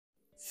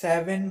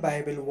7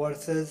 Bible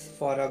verses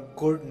for a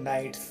good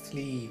night's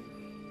sleep.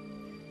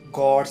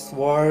 God's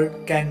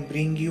word can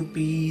bring you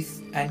peace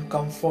and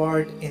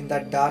comfort in the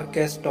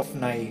darkest of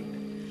night.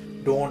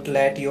 Don't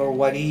let your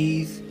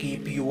worries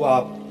keep you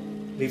up.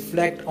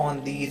 Reflect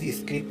on these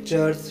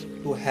scriptures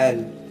to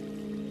help.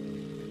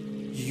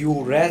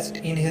 You rest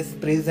in His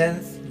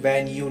presence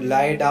when you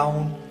lie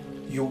down.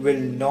 You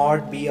will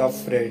not be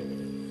afraid.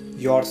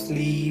 Your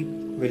sleep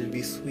will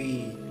be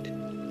sweet.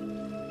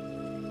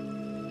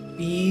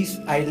 Peace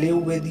I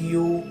live with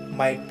you,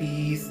 my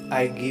peace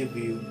I give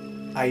you.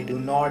 I do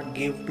not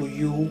give to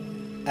you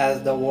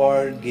as the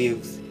world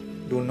gives.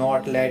 Do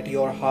not let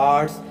your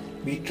hearts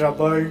be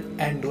troubled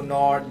and do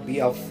not be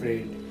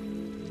afraid.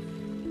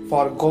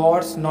 For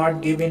God's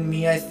not given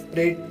me a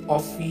spirit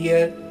of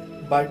fear,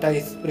 but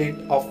a spirit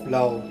of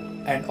love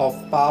and of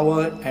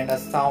power and a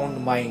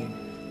sound mind,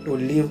 to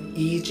live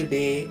each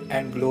day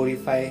and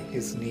glorify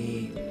His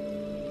name.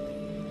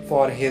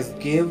 For His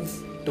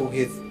gives to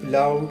His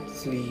beloved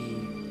sleep.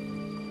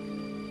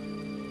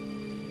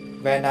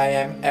 When I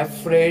am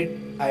afraid,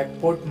 I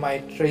put my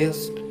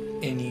trust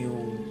in you.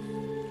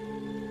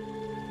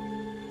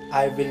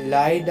 I will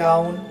lie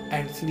down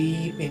and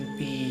sleep in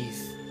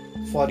peace,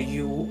 for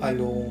you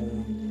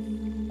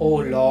alone. O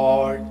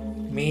Lord,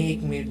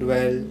 make me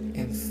dwell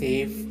in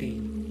safety.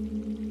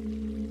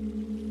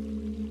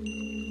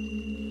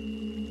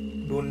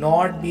 Do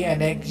not be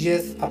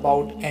anxious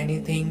about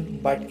anything,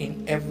 but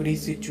in every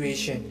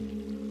situation,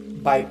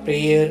 by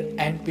prayer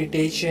and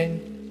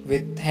petition,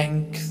 with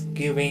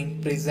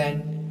thanksgiving,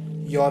 present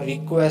your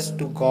request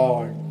to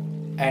God,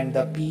 and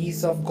the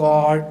peace of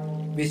God,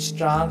 which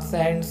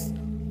transcends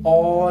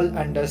all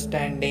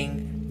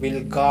understanding,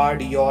 will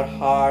guard your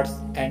hearts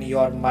and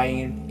your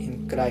mind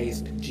in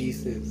Christ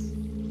Jesus.